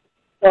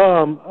 I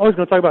was going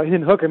to talk about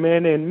Hendon Hooker,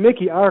 man. And,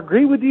 Mickey, I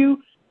agree with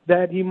you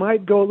that he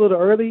might go a little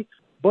early.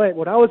 But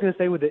what I was going to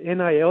say with the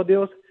NIL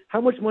deals,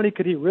 how much money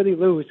could he really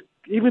lose,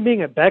 even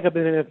being a backup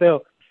in the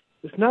NFL?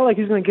 It's not like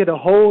he's going to get a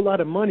whole lot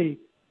of money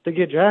to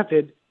get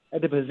drafted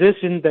at the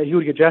position that he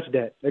would get drafted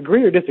at.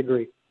 Agree or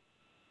disagree?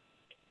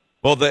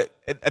 Well,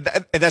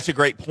 that's a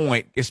great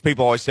point, because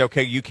people always say,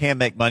 okay, you can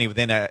make money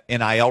within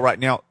NIL right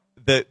now.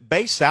 The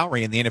base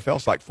salary in the NFL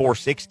is like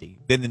 $460.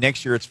 Then the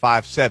next year it's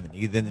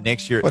 $570. Then the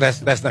next year, well,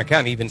 that's not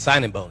counting even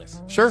signing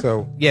bonus. Sure.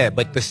 So yeah,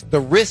 but the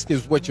risk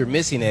is what you're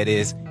missing. At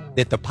is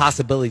that the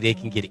possibility they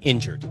can get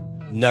injured.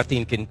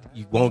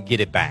 You won't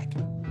get it back.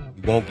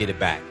 You won't get it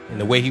back. And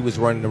the way he was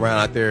running around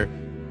out there,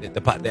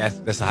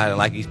 that's how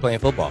like he's playing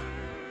football.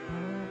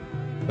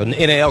 So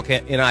NIL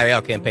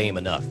can't pay him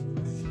enough.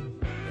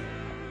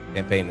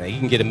 Can't pay him that. He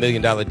can get $1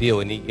 million deal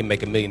and he can make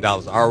 $1 million.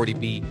 Already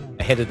be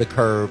ahead of the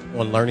curve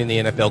on learning the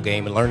NFL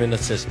game and learning the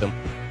system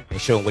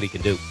and showing what he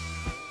can do.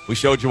 We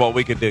showed you what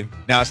we can do.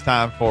 Now it's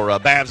time for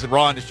Babs and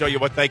Ron to show you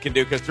what they can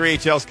do, because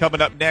 3HL's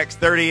coming up next,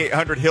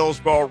 3800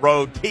 Hillsborough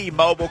Road,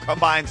 T-Mobile. Come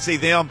by and see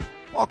them.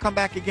 I'll come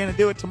back again and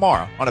do it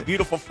tomorrow on a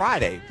beautiful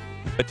Friday.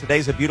 But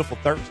today's a beautiful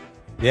Thursday.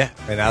 Yeah,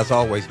 and as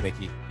always,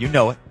 Mickey, you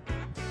know it.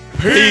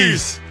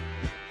 Peace.